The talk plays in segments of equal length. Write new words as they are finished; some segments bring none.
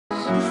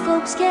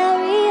folks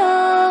carry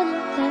on,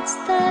 that's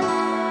that.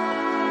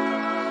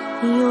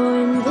 You're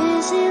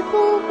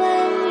invisible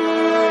when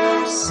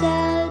you're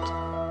sad.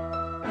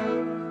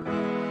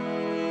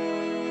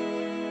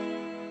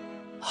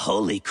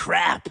 Holy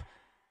crap!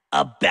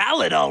 A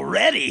ballad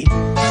already?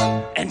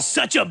 And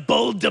such a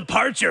bold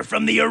departure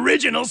from the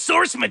original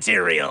source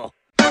material.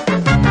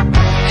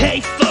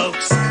 Hey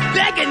folks,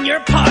 begging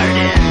your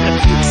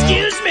pardon.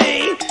 Excuse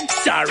me,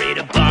 sorry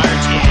to barge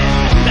in.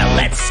 Now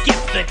let's skip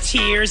the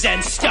tears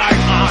and start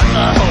on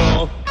the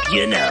whole,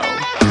 you know,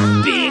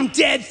 being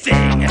dead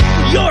thing.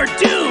 You're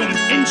doomed,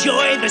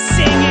 enjoy the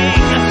singing.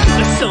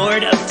 The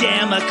sword of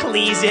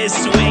Damocles is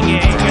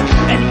swinging.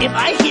 And if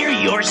I hear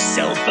your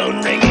cell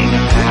phone ringing,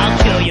 I'll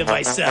kill you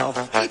myself.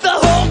 The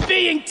whole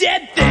being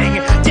dead thing.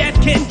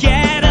 Death can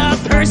get a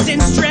person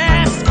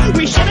stressed.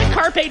 We should have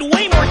carped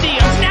way more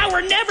deals. Now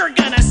we're never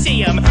gonna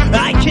see them.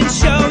 I can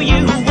show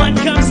you what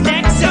comes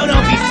next, so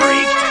don't be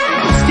freaked.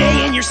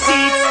 Stay in your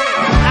seats.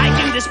 I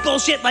do this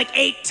bullshit like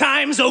 8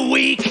 times a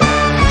week.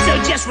 So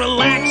just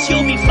relax,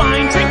 you'll be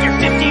fine. Drink your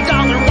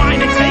 $50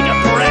 wine and take a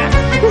breath.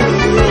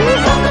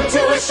 Welcome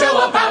to a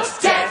show about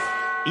death.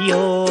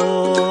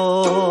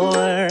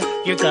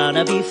 You're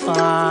gonna be fine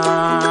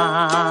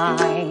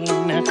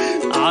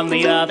on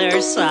the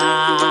other side.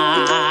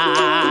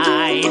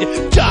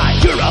 Die,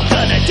 you're all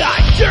gonna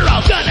die, you're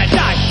all gonna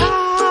die.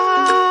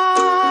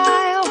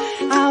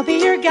 I'll be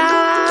your guide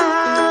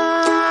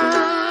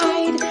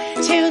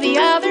to the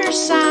other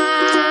side.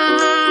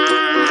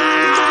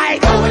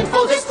 Oh, in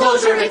full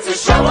disclosure, it's a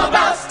show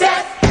about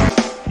death.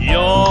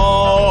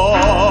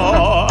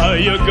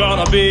 You're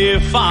gonna be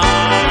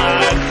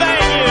fine.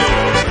 Thank you.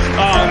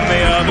 On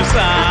the other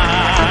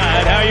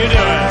side. How you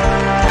doing?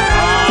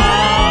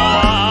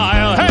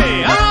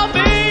 Hey, I'll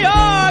be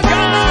your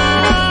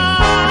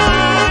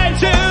guide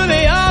to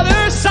the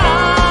other side.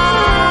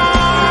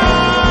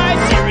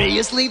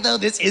 Seriously though,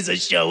 this is a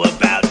show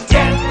about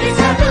death. It's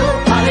taboo,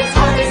 but it's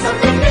hardly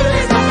something new.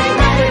 There's nothing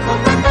medical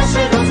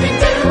professionals can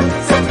do.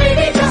 So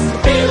maybe just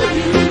feel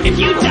you. If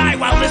you die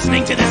while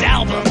listening to this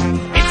album,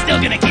 it's still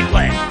gonna keep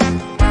playing.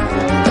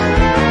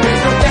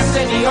 There's no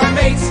destiny or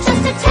fate, just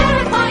a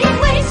terrifying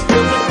weight.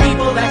 Filled with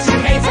people that you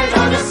hate, and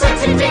on a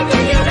certain day the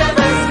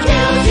universe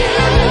kills you.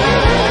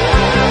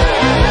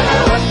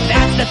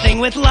 That's the thing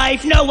with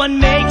life, no one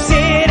makes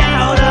it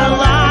out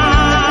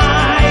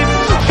alive.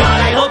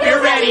 God, I hope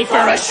you're ready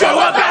for a show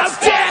about